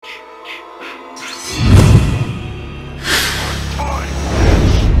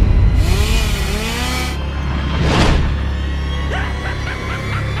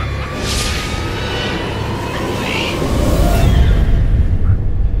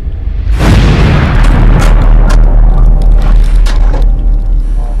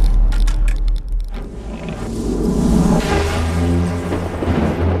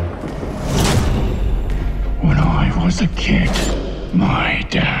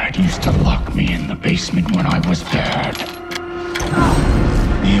dad used to lock me in the basement when I was bad.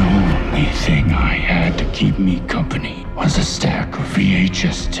 The only thing I had to keep me company was a stack of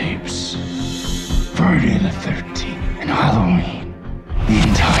VHS tapes. Friday the 13th and Halloween. The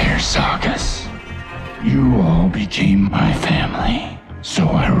entire sagas. You all became my family. So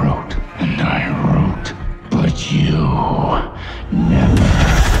I wrote and I wrote. But you never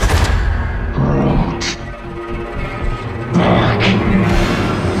wrote back.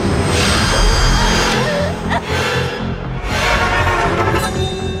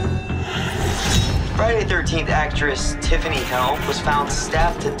 Friday the 13th actress Tiffany Helm was found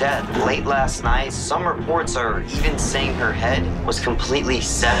stabbed to death late last night. Some reports are even saying her head was completely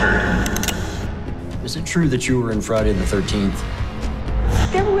severed. Is it true that you were in Friday the 13th?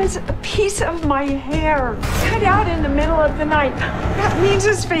 There was a piece of my hair cut out in the middle of the night. That means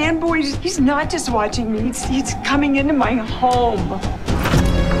this fanboy, he's not just watching me, he's coming into my home.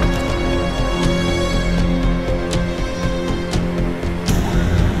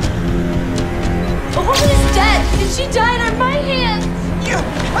 A woman is dead, and she died on my hands.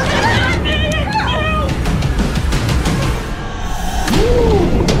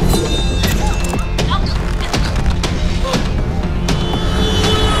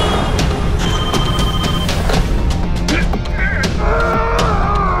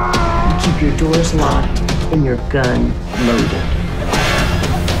 Keep your doors locked and your gun loaded.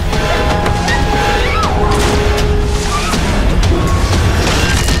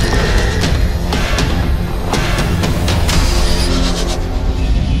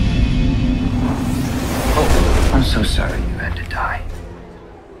 I'm so sorry you had to die.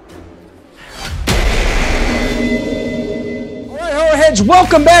 All right, horrorheads,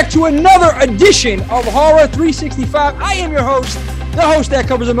 welcome back to another edition of Horror 365. I am your host, the host that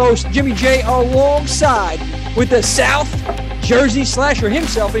covers the most, Jimmy J, alongside with the South Jersey slasher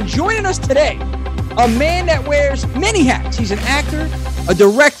himself. And joining us today, a man that wears many hats. He's an actor, a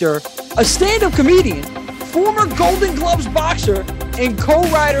director, a stand-up comedian, former Golden Gloves boxer, and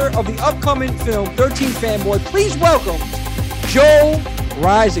co-writer of the upcoming film 13 Fanboy. Please welcome Joe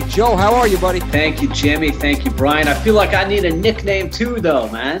Reisig. Joe, how are you, buddy? Thank you, Jimmy. Thank you, Brian. I feel like I need a nickname too, though,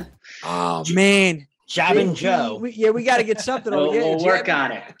 man. Oh, man. Jabbing Joe. We got to get something on. We'll work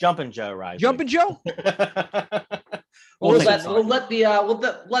on it. Jumping Joe, right? Jumping Joe? We'll let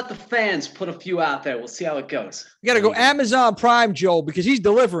the fans put a few out there. We'll see how it goes. You got to go Amazon Prime Joe because he's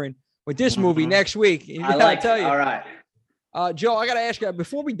delivering with this movie next week. I like it. All right. Joe, I got to ask you,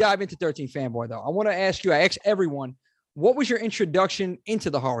 before we dive into 13 Fanboy, though, I want to ask you, I ask everyone, what was your introduction into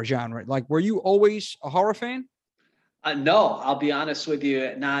the horror genre? Like, were you always a horror fan? No, I'll be honest with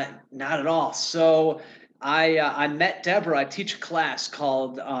you, not at all. So I met Deborah. I teach a class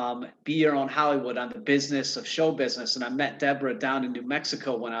called Be Your Own Hollywood on the business of show business. And I met Deborah down in New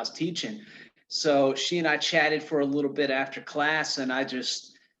Mexico when I was teaching. So she and I chatted for a little bit after class. And I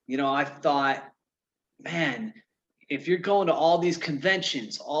just, I thought, man, if you're going to all these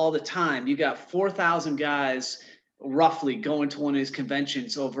conventions all the time, you got 4,000 guys roughly going to one of these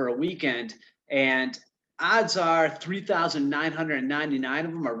conventions over a weekend. And odds are 3,999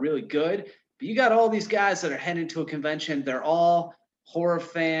 of them are really good. But you got all these guys that are heading to a convention. They're all horror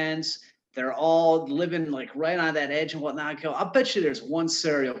fans. They're all living like right on that edge and whatnot. I bet you there's one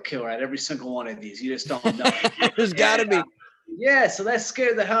serial killer at every single one of these. You just don't know. There's got to be. Yeah, so that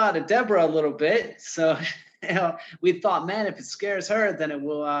scared the hell out of Deborah a little bit. So we thought, man, if it scares her, then it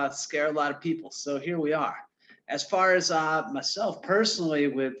will scare a lot of people. So here we are. As far as myself personally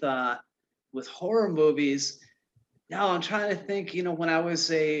with horror movies, no, I'm trying to think. When I was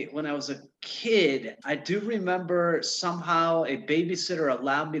a kid, I do remember somehow a babysitter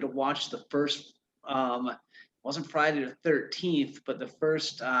allowed me to watch the first. Wasn't Friday the 13th, but the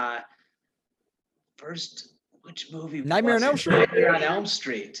first. Which movie? Nightmare on Elm Street. Nightmare on Elm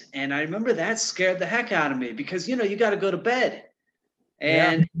Street, and I remember that scared the heck out of me because you got to go to bed,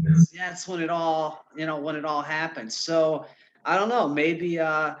 and that's when it all happens. So I don't know. Maybe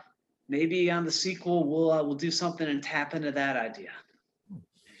on the sequel we'll do something and tap into that idea.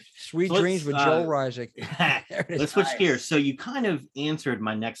 Sweet dreams with Joe Reisig. Let's switch gears. So you kind of answered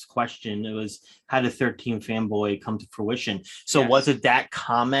my next question. It was how did 13 Fanboy come to fruition? So was it that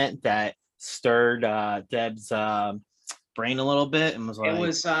comment that stirred Deb's brain a little bit and was like,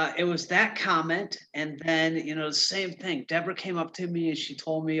 it was that comment, and then the same thing. Deborah came up to me and she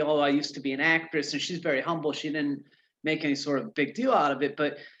told me, I used to be an actress, and she's very humble. She didn't make any sort of big deal out of it,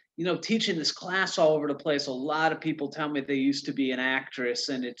 but teaching this class all over the place, a lot of people tell me they used to be an actress,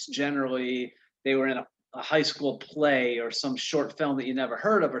 and it's generally they were in a high school play or some short film that you never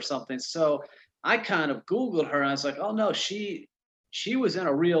heard of or something. So I kind of Googled her and I was like, oh no, she she was in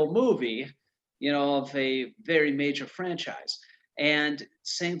a real movie, of a very major franchise. And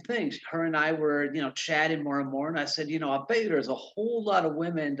same thing, her and I were, chatting more and more. And I said, I bet there's a whole lot of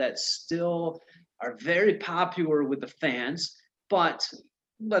women that still are very popular with the fans, but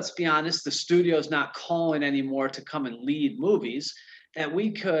let's be honest, the studio's not calling anymore to come and lead movies, that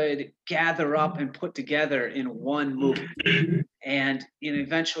we could gather up and put together in one movie. And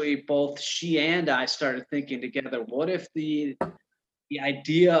eventually both she and I started thinking together, what if the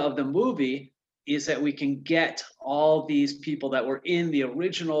idea of the movie is that we can get all these people that were in the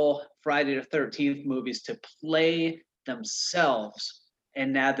original Friday the 13th movies to play themselves,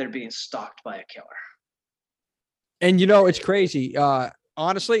 and now they're being stalked by a killer. And it's crazy.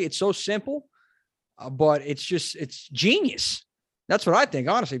 Honestly, it's so simple, but it's genius. That's what I think,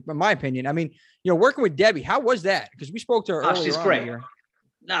 honestly, in my opinion. I mean, working with Debbie, how was that? Because we spoke to her earlier. She's great.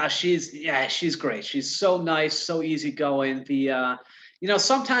 No, she's great. She's so nice, so easygoing.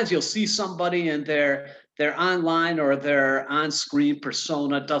 Sometimes you'll see somebody and their online or their on-screen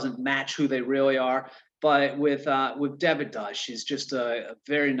persona doesn't match who they really are. But with Deb, it does. She's just a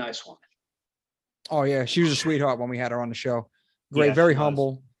very nice woman. Oh yeah, she was a sweetheart when we had her on the show. Great, very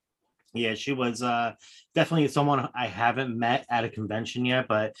humble. Yeah, she was definitely someone I haven't met at a convention yet,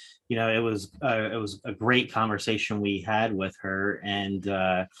 but it was a great conversation we had with her,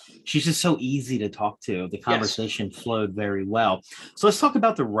 and she's just so easy to talk to. The conversation flowed very well. So let's talk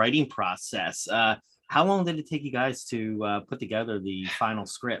about the writing process. How long did it take you guys to put together the final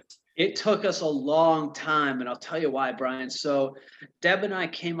script? It took us a long time, and I'll tell you why, Brian. So Deb and I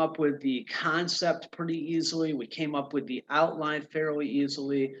came up with the concept pretty easily. We came up with the outline fairly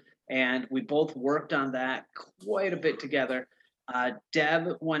easily, and we both worked on that quite a bit together.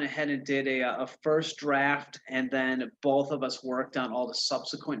 Deb went ahead and did a first draft, and then both of us worked on all the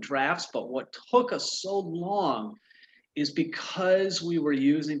subsequent drafts. But what took us so long is because we were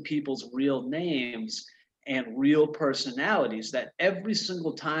using people's real names and real personalities, that every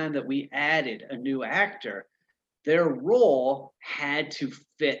single time that we added a new actor, their role had to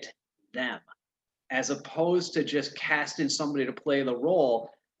fit them. As opposed to just casting somebody to play the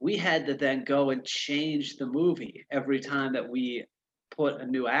role, we had to then go and change the movie every time that we put a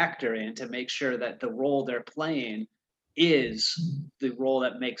new actor in to make sure that the role they're playing is the role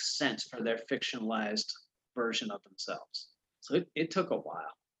that makes sense for their fictionalized version of themselves. So it took a while.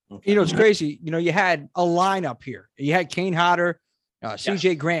 It's crazy. You had a lineup here. You had Kane Hodder,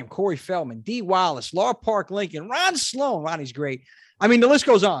 CJ Graham, Corey Feldman, Dee Wallace, Laura Park Lincoln, Ron Sloan. Ronnie's great. I mean, the list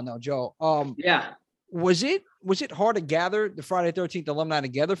goes on though, Joe. Was it hard to gather the Friday the 13th alumni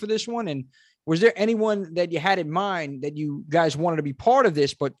together for this one? And was there anyone that you had in mind that you guys wanted to be part of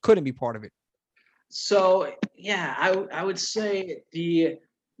this but couldn't be part of it? So I would say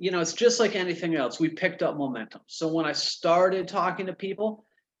it's just like anything else. We picked up momentum. So when I started talking to people,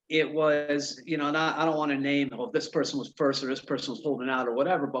 it was, I don't want to name, this person was first or this person was holding out or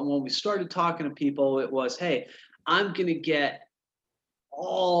whatever. But when we started talking to people, it was, hey, I'm going to get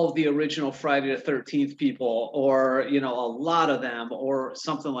all the original Friday the 13th people, or, a lot of them, or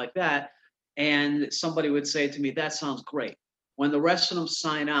something like that. And somebody would say to me, that sounds great. When the rest of them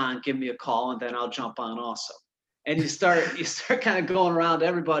sign on, give me a call and then I'll jump on also. And you start kind of going around to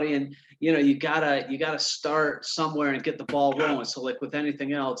everybody, and you gotta start somewhere and get the ball rolling. So like with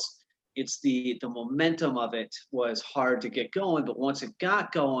anything else, it's the momentum of it was hard to get going, but once it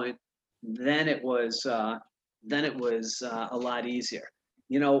got going, then it was a lot easier.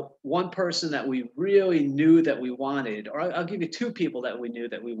 One person that we really knew that we wanted, or I'll give you two people that we knew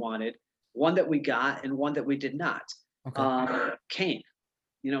that we wanted, one that we got and one that we did not. Okay. Kane.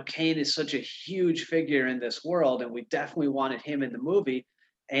 Kane is such a huge figure in this world, and we definitely wanted him in the movie.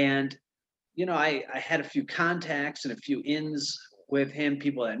 And, I had a few contacts and a few ins with him,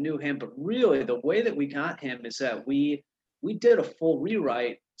 people that knew him, but really the way that we got him is that we did a full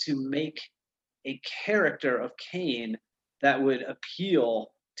rewrite to make a character of Kane that would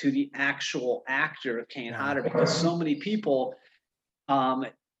appeal to the actual actor of Kane Hodder, because so many people,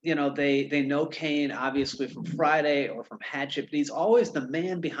 they know Kane obviously from Friday or from Hatchet, but he's always the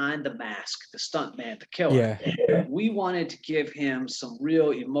man behind the mask, the stunt man, the killer. Yeah. We wanted to give him some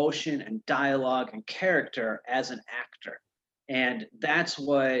real emotion and dialogue and character as an actor. And that's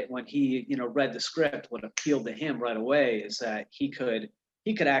what, when he, read the script, what appealed to him right away is that he could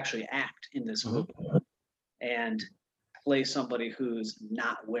actually act in this movie and play somebody who's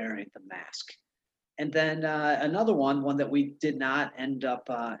not wearing the mask. And then another one that we did not end up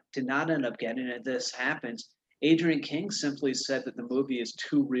getting, and this happens, Adrian King simply said that the movie is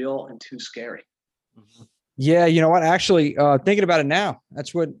too real and too scary. Yeah, you know what? Actually, thinking about it now,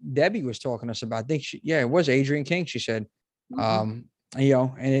 that's what Debbie was talking to us about. I think it was Adrian King. She said, And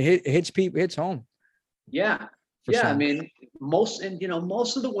it hits people, hits home. Yeah. For Yeah. some. I mean, most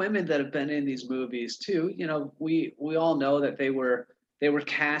of the women that have been in these movies too, we all know that they were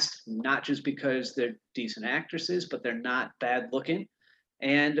cast not just because they're decent actresses, but they're not bad looking.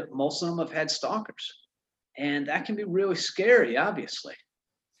 And most of them have had stalkers. And that can be really scary, obviously.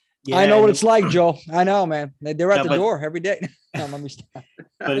 Yeah, I know what it's like, Joe. I know, man. They're at the door every day. No, let me stop.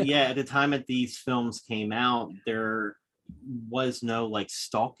 But yeah, at the time that these films came out, there was no like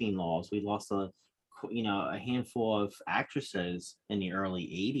stalking laws. We lost a handful of actresses in the early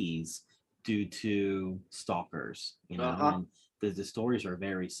 80s due to stalkers, and the stories are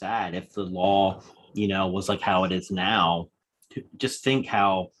very sad. If the law, was like how it is now, just think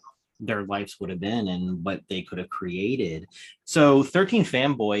how their lives would have been and what they could have created. So 13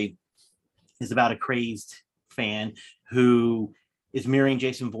 Fanboy is about a crazed fan who is mirroring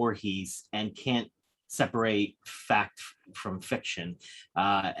Jason Voorhees and can't separate fact from fiction,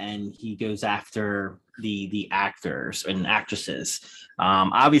 and he goes after the actors and actresses.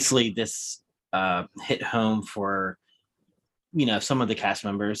 Obviously this hit home for some of the cast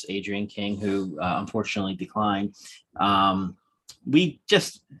members, Adrian King, who unfortunately declined. We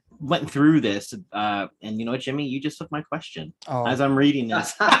just went through this, and Jimmy, you just took my question as I'm reading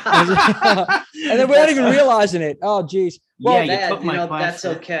this. And then we're not even realizing it. Oh geez. Well, yeah, you took my question. That's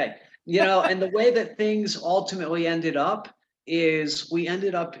okay. And the way that things ultimately ended up is we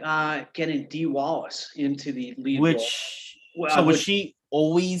ended up getting Dee Wallace into the lead role. So was she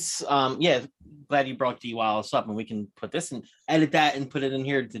always glad you brought Dee Wallace up, and we can put this and edit that and put it in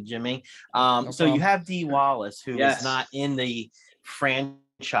here to Jimmy. So you have Dee Wallace, who is not in the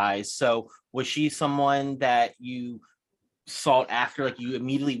franchise. So was she someone that you sought after, like you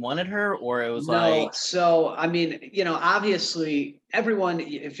immediately wanted her, or it was so I mean, obviously everyone,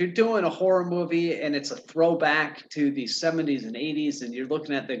 if you're doing a horror movie and it's a throwback to the 70s and 80s and you're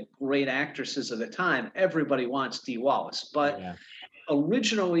looking at the great actresses of the time, everybody wants Dee Wallace. But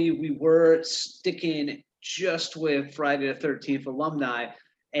originally we were sticking just with Friday the 13th alumni.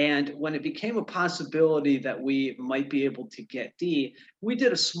 And when it became a possibility that we might be able to get Dee, we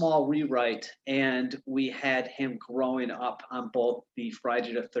did a small rewrite, and we had him growing up on both the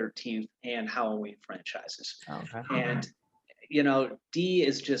Friday the 13th and Halloween franchises. Okay. And, Dee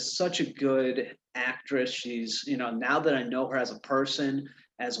is just such a good actress. She's, now that I know her as a person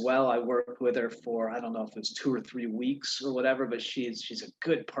as well, I worked with her for, I don't know if it's 2 or 3 weeks or whatever, but she's a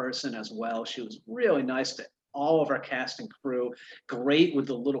good person as well. She was really nice to all of our cast and crew, great with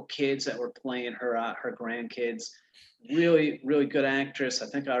the little kids that were playing her grandkids. Really, really good actress. I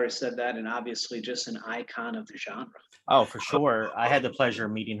think I already said that, and obviously just an icon of the genre. Oh, for sure. I had the pleasure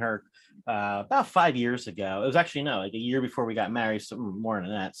of meeting her about 5 years ago. It was actually like a year before we got married, so more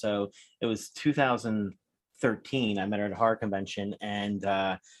than that. So it was 2013. I met her at a horror convention,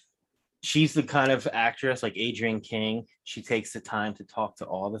 and she's the kind of actress like Adrian King. She takes the time to talk to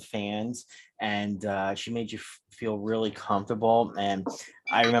all the fans, and she made you feel really comfortable. And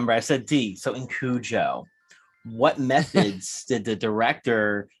I remember I said, Dee, so in Cujo, what methods did the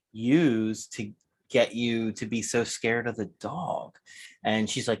director use to get you to be so scared of the dog? And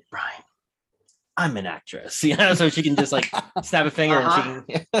she's like, Brian, I'm an actress, so she can just like snap a finger and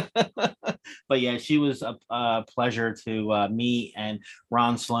she can. But yeah, she was a pleasure to meet, and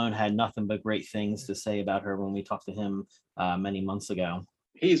Ron Sloan had nothing but great things to say about her when we talked to him many months ago.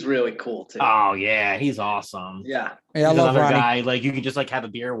 He's really cool too. Oh yeah, he's awesome. Yeah, I love another Ronnie. guy like you can just like have a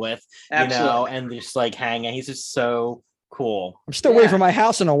beer with, and just like hang. And he's just so cool. I'm still waiting for my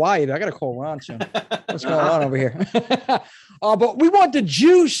house in Hawaii. I got to call Ron soon. What's going on over here? But we want the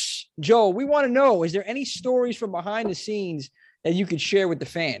juice, Joe. We want to know, is there any stories from behind the scenes that you could share with the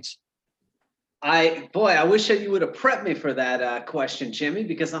fans? I wish that you would have prepped me for that question, Jimmy,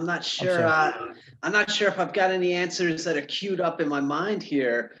 because I'm not sure. I'm not sure if I've got any answers that are queued up in my mind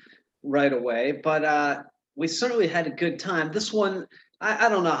here right away. But we certainly had a good time. This one, I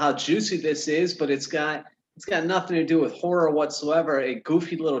don't know how juicy this is, but it's got nothing to do with horror whatsoever. A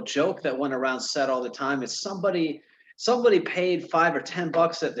goofy little joke that went around set all the time is somebody paid $5 or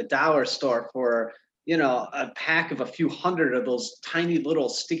 $10 at the dollar store for a pack of a few hundred of those tiny little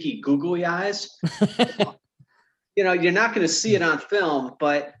sticky googly eyes. You're not going to see it on film,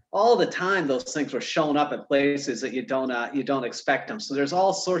 but all the time those things were showing up at places that you don't expect them. So there's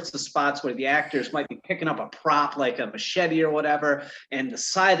all sorts of spots where the actors might be picking up a prop like a machete or whatever, and the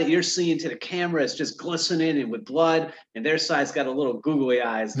side that you're seeing to the camera is just glistening and with blood, and their side's got a little googly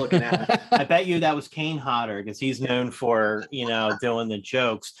eyes looking at it. I bet you that was Kane Hodder, because he's known for doing the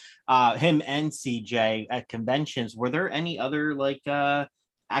jokes. Him and CJ at conventions. Were there any other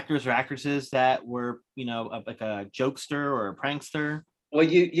actors or actresses that were, like a jokester or a prankster? Well,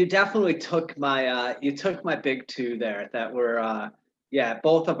 you definitely took my big two there that were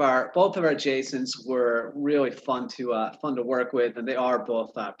both of our Jasons were really fun to work with, and they are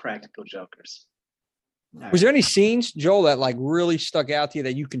both practical jokers. Was there any scenes, Joel, that like really stuck out to you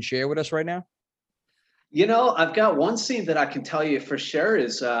that you can share with us right now? I've got one scene that I can tell you for sure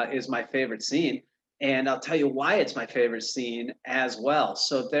is my favorite scene, and I'll tell you why it's my favorite scene as well.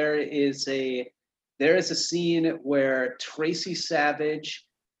 So there is a scene where Tracy Savage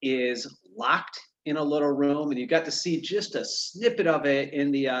is locked in a little room, and you got to see just a snippet of it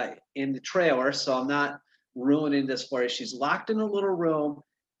in the trailer. So I'm not ruining this for you. She's locked in a little room,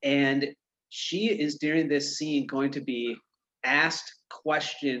 and she is during this scene going to be asked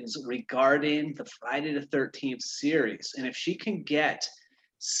questions regarding the Friday the 13th series. And if she can get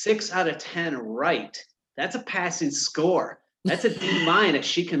 6 out of 10 right, that's a passing score. That's a D-.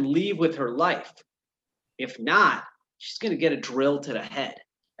 She can leave with her life. If not, she's going to get a drill to the head.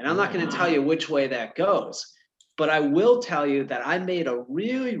 And I'm not going to tell you which way that goes. But I will tell you that I made a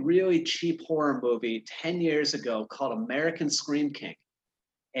really, really cheap horror movie 10 years ago called American Scream King.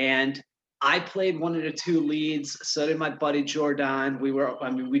 And I played one of the 2 leads. So did my buddy Jordan.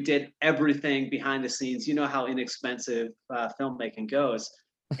 We did everything behind the scenes. You know how inexpensive filmmaking goes.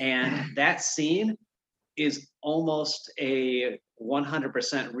 And that scene is almost a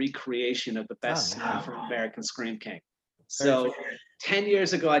 100% recreation of the best scene from American Scream King. So 10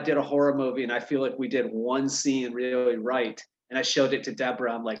 years ago, I did a horror movie, and I feel like we did one scene really right. And I showed it to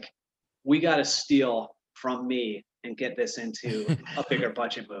Deborah. I'm like, we got to steal from me and get this into a bigger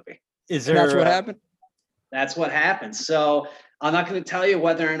budget movie. That's what happened? That's what happened. So I'm not going to tell you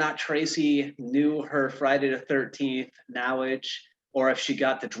whether or not Tracy knew her Friday the 13th knowledge or if she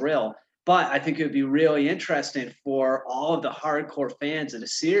got the drill. But I think it would be really interesting for all of the hardcore fans of the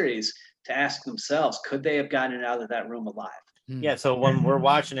series to ask themselves, could they have gotten out of that room alive? Yeah, so when we're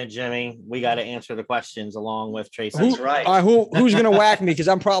watching it, Jimmy, we got to answer the questions along with Tracy. That's right. Who's going to whack me? Because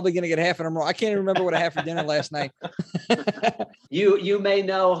I'm probably going to get half of them wrong. I can't even remember what I had for dinner last night. You may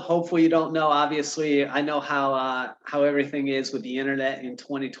know. Hopefully, you don't know. Obviously, I know how everything is with the internet in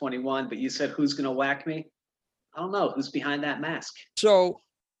 2021. But you said, who's going to whack me? I don't know. Who's behind that mask? So,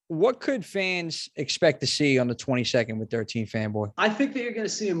 what could fans expect to see on the 22nd with 13 Fanboy? I think that you're going to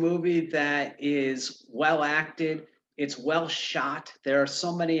see a movie that is well acted. It's well shot. There are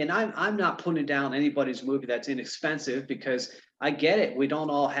so many, and I'm not putting down anybody's movie that's inexpensive, because I get it. We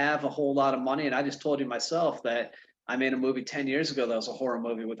don't all have a whole lot of money. And I just told you myself that I made a movie 10 years ago that was a horror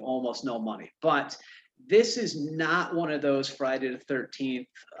movie with almost no money. But this is not one of those Friday the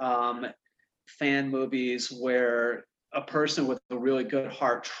 13th fan movies where a person with a really good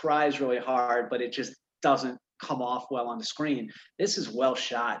heart tries really hard, but it just doesn't come off well on the screen. This is well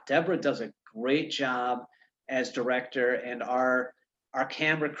shot. Deborah does a great job as director, and our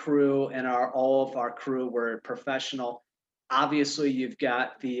camera crew and all of our crew were professional. Obviously, you've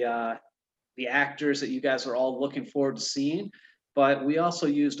got the actors that you guys are all looking forward to seeing, but we also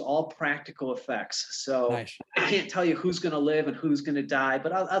used all practical effects. So nice. I can't tell you who's going to live and who's going to die,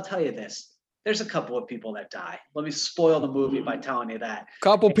 but I'll tell you this. There's a couple of people that die. Let me spoil the movie by telling you that.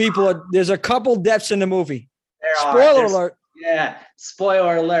 There's a couple deaths in the movie. Spoiler alert. Yeah,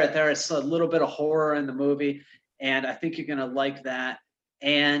 spoiler alert. There is a little bit of horror in the movie, and I think you're going to like that.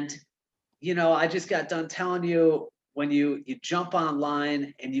 And, I just got done telling you, when you jump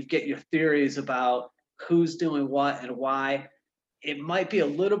online and you get your theories about who's doing what and why, it might be a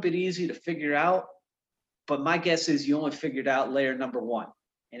little bit easy to figure out, but my guess is you only figured out layer number 1.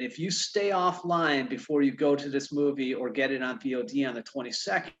 And if you stay offline before you go to this movie or get it on VOD on the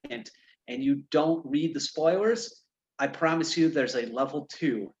 22nd, and you don't read the spoilers, I promise you there's a level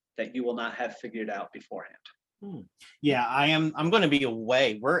 2 that you will not have figured out beforehand. Yeah, I'm going to be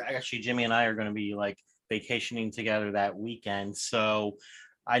away. We're actually, Jimmy and I are going to be like vacationing together that weekend. So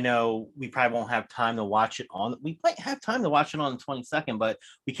I know we probably won't have time to watch it we might have time to watch it on the 22nd, but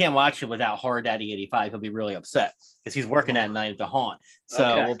we can't watch it without Horror Daddy 85. He'll be really upset because he's working that night at the Haunt.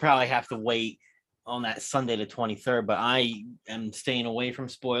 So We'll probably have to wait on that Sunday, the 23rd, but I am staying away from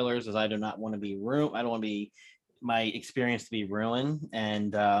spoilers as I do not want to be ruined. I don't want my experience to be ruined.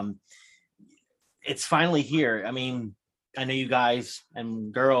 And it's finally here. I mean, I know you guys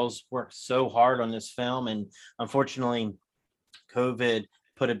and girls worked so hard on this film, and unfortunately COVID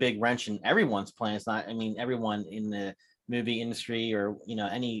put a big wrench in everyone's plans. Everyone in the movie industry or,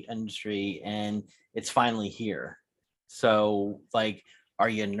 any industry, and it's finally here. So are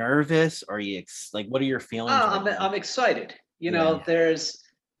you nervous? Are you what are your feelings? I'm excited. There's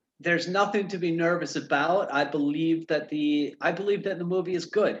there's nothing to be nervous about. I believe that the movie is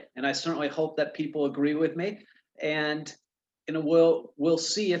good, and I certainly hope that people agree with me. And we'll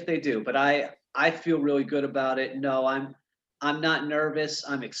see if they do. But I feel really good about it. No, I'm not nervous.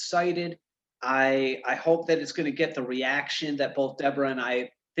 I'm excited. I hope that it's going to get the reaction that both Deborah and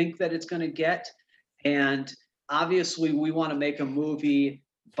I think that it's going to get. And obviously, we want to make a movie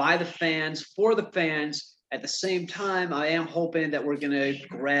by the fans, for the fans. At the same time, I am hoping that we're going to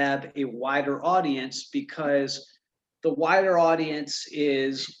grab a wider audience, because the wider audience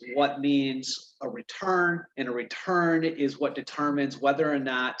is what means a return, and a return is what determines whether or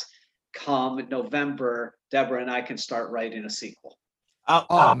not come November, Deborah and I can start writing a sequel.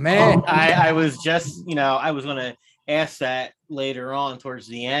 Oh man. I was just, I was going to ask that later on towards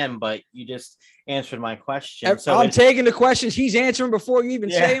the end, but you just answered my question. So I'm taking the questions. He's answering before you even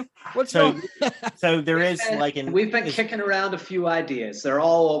say them. What's going on? So there is we've been kicking around a few ideas. They're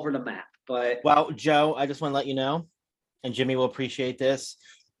all over the map, but well, Joe, I just want to let you know, and Jimmy will appreciate this.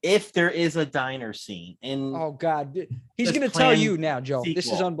 If there is a diner scene in oh god, he's going to tell you now, Joe. Sequel.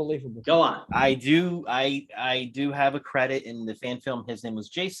 This is unbelievable. Go on. I do have a credit in the fan film. His name was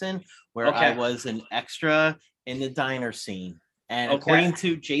Jason, where I was an extra in the diner scene. And according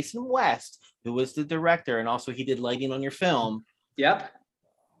to Jason West, who was the director, and also he did lighting on your film. Yep.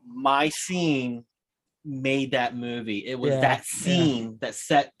 My scene made that movie. It was that scene that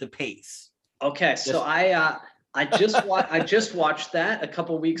set the pace. Okay, so I just watched that a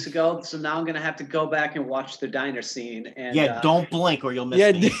couple weeks ago, so now I'm gonna have to go back and watch the diner scene. And don't blink or you'll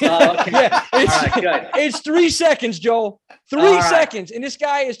miss me. Okay. All right, good. It's 3 seconds, Joel. 3 seconds, and this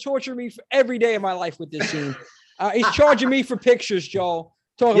guy is torturing me for every day of my life with this scene. He's charging me for pictures, Joel.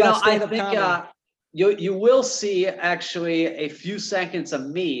 Talking about stand-up comedy. You will see actually a few seconds of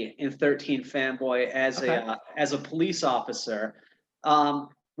me in 13 Fanboy as a police officer.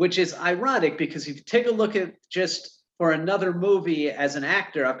 Which is ironic, because if you take a look at just for another movie as an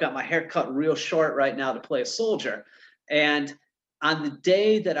actor, I've got my hair cut real short right now to play a soldier. And on the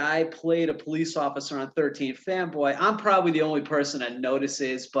day that I played a police officer on 13 Fanboy, I'm probably the only person that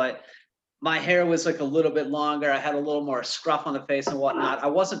notices, but my hair was like a little bit longer. I had a little more scruff on the face and whatnot. I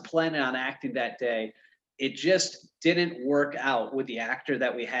wasn't planning on acting that day. It just didn't work out with the actor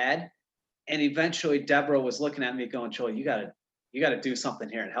that we had. And eventually Deborah was looking at me going, Joel, you got to do something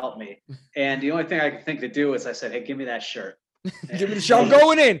here and help me. And the only thing I could think to do is I said, hey, give me that shirt. Give me the shirt. I'm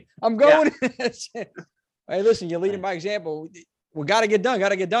going in. Hey, listen, you're leading by example. We got to get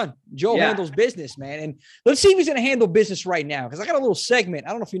done. Joe handles business, man. And let's see if he's going to handle business right now, because I got a little segment. I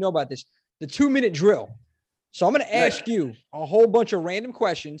don't know if you know about this, the 2-minute drill. So I'm going to ask you a whole bunch of random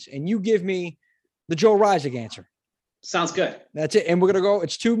questions, and you give me the Joe Reisig answer. Sounds good. That's it. And we're going to go.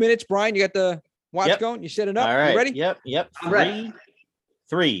 It's 2 minutes. Brian, you got the watch going? You set it up? All right. You ready? Yep. I'm ready.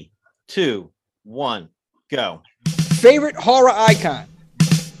 3, 2, 1, go. Favorite horror icon?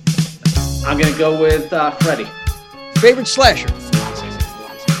 I'm going to go with Freddy. Favorite slasher?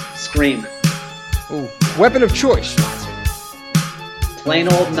 Scream. Ooh. Weapon of choice?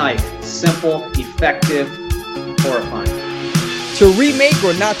 Plain old knife. Simple, effective, horrifying. To remake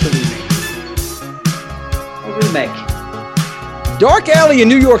or not to remake? A remake. Dark alley in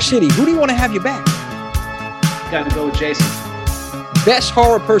New York City. Who do you want to have you back? Got to go with Jason. Best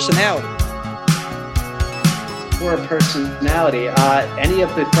horror personality? Horror personality. Any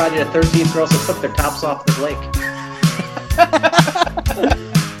of the Friday the 13th girls that took their tops off the lake.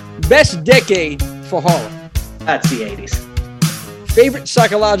 Best decade for horror? That's the 80s. Favorite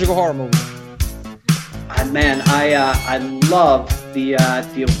psychological horror movie? Man, I love the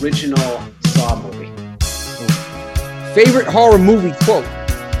original Saw movie. Favorite horror movie quote?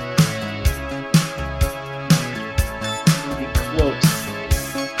 Quote.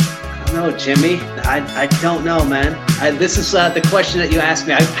 I don't know, Jimmy. I don't know, man. This is the question that you asked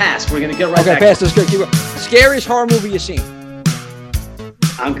me. I passed. We're gonna get right back. Okay, pass. Let's go. Keep going. Scariest horror movie you've seen?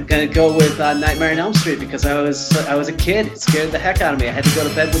 I'm gonna go with Nightmare on Elm Street, because I was a kid. It scared the heck out of me. I had to go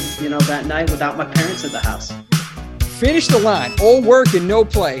to bed with that night without my parents at the house. Finish the line. All work and no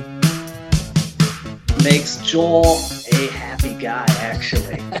play makes Joel a happy guy,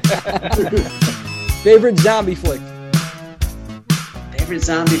 actually. Favorite zombie flick? Favorite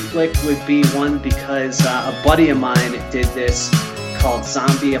zombie flick would be one because a buddy of mine did this called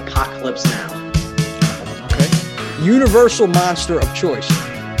Zombie Apocalypse Now. Okay. Universal monster of choice?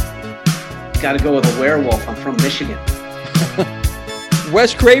 Got to go with a werewolf. I'm from Michigan.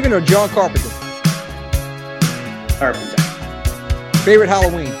 Wes Craven or John Carpenter? Carpenter. Favorite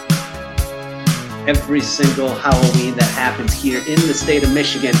Halloween? Every single Halloween that happens here in the state of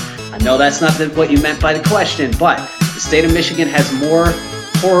Michigan. I know that's not what you meant by the question, but the state of Michigan has more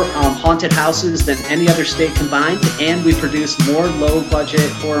haunted houses than any other state combined, and we produce more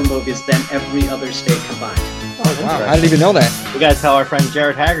low-budget horror movies than every other state combined. Oh, wow. I didn't even know that. We got to tell our friend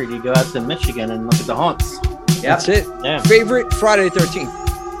Jared Haggerty to go out to Michigan and look at the haunts. Yep. That's it. Yeah. Favorite Friday the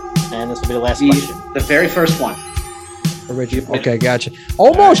 13th? And this will be the last question. The very first one. Original. Okay, gotcha.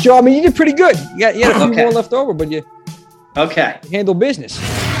 Almost, Joe. I mean, you did pretty good. You had a few more left over, but you handle business.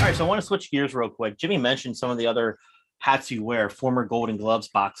 All right, so I want to switch gears real quick. Jimmy mentioned some of the other hats you wear, former Golden Gloves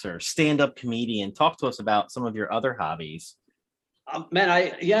boxer, stand-up comedian. Talk to us about some of your other hobbies. Man,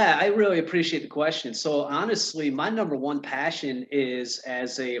 I really appreciate the question. So honestly, my number one passion is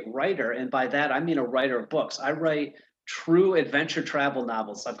as a writer. And by that, I mean a writer of books. I write true adventure travel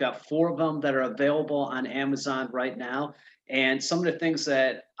novels. I've got 4 of them that are available on Amazon right now. And some of the things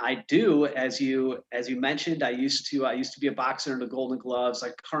that I do, as you mentioned, I used to be a boxer in the Golden Gloves.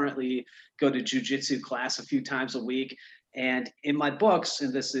 I currently go to jiu-jitsu class a few times a week. And in my books,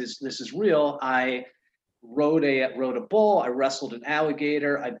 and this is real, I rode a bull, I wrestled an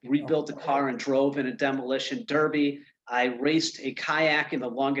alligator, I rebuilt a car and drove in a demolition derby. I raced a kayak in the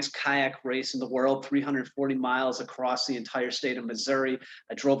longest kayak race in the world, 340 miles across the entire state of Missouri.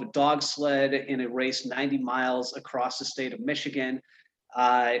 I drove a dog sled in a race 90 miles across the state of Michigan.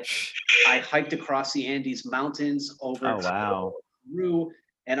 I hiked across the Andes Mountains over Peru.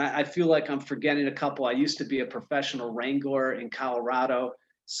 And I feel like I'm forgetting a couple. I used to be a professional wrangler in Colorado.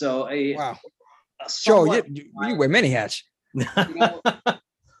 So Joe, you wear many hats.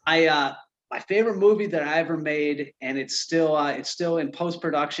 My favorite movie that I ever made, and it's still in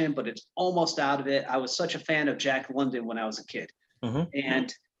post-production, but it's almost out of it. I was such a fan of Jack London when I was a kid.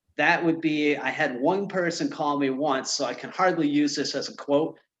 And that would be, I had one person call me once, so I can hardly use this as a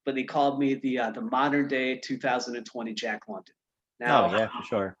quote, but he called me the modern day 2020 Jack London. Now, for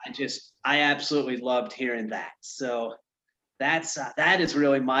sure. I absolutely loved hearing that. So that is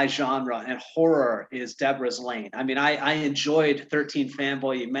really my genre, and horror is Deborah's lane. I mean, I enjoyed 13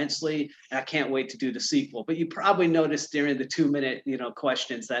 Fanboy immensely, and I can't wait to do the sequel. But you probably noticed during the 2-minute,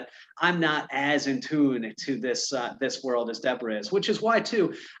 questions that I'm not as in tune to this world as Deborah is, which is why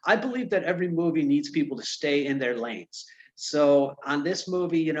too, I believe that every movie needs people to stay in their lanes. So on this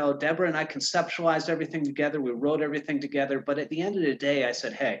movie, Deborah and I conceptualized everything together. We wrote everything together. But at the end of the day, I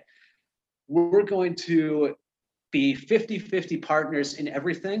said, hey, we're going to be 50-50 partners in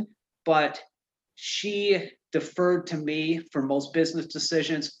everything, but she deferred to me for most business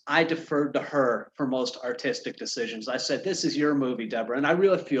decisions. I deferred to her for most artistic decisions. I said, this is your movie, Deborah. And I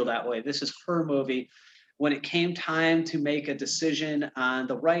really feel that way. This is her movie. When it came time to make a decision on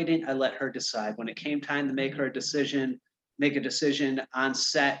the writing, I let her decide. When it came time to make a decision on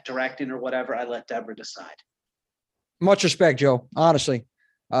set, directing or whatever, I let Deborah decide. Much respect, Joe. Honestly.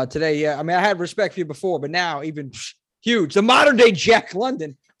 Today, I mean, I had respect for you before, but now even huge. The modern day Jack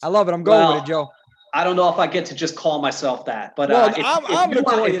London. I love it. I'm going with it, Joe. I don't know if I get to just call myself that, but I'm going to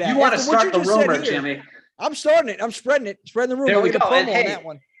call you that. You want to start the rumor, Jimmy? I'm starting it. I'm spreading the rumor. There we go. And hey, that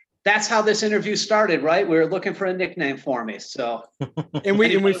one. That's how this interview started, right? We were looking for a nickname for me, so and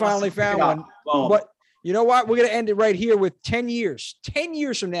we finally found one. Boom. But you know what? We're going to end it right here with 10 years. 10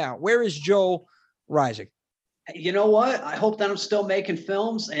 years from now, where is Joe Reisig? You know what? I hope that I'm still making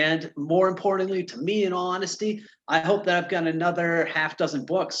films. And more importantly, to me, in all honesty, I hope that I've got another 6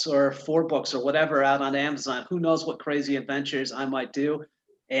 books or 4 books or whatever out on Amazon. Who knows what crazy adventures I might do.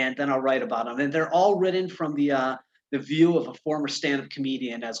 And then I'll write about them. And they're all written from the view of a former stand-up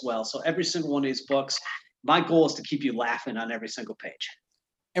comedian as well. So every single one of these books, my goal is to keep you laughing on every single page.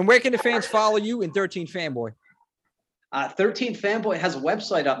 And where can the fans follow you in 13 Fanboy? 13 Fanboy has a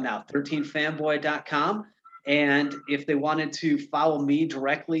website up now, 13fanboy.com. And if they wanted to follow me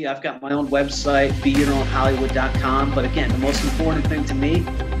directly, I've got my own website, beyourownhollywood.com. But again, the most important thing to me,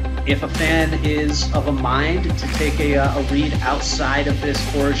 if a fan is of a mind to take a read outside of this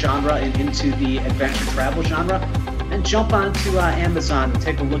horror genre and into the adventure travel genre, then jump onto Amazon and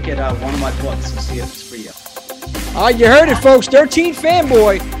take a look at one of my books and see if it's for you. All right, you heard it, folks. 13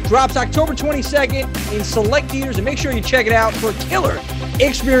 Fanboy drops October 22nd in select theaters, and make sure you check it out for a killer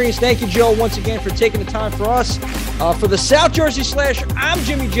experience. Thank you, Joe, once again for taking the time for us. For the South Jersey Slasher, I'm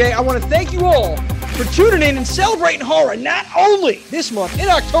Jimmy J. I want to thank you all for tuning in and celebrating horror, not only this month in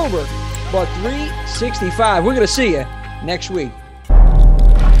October, but 365. We're going to see you next week.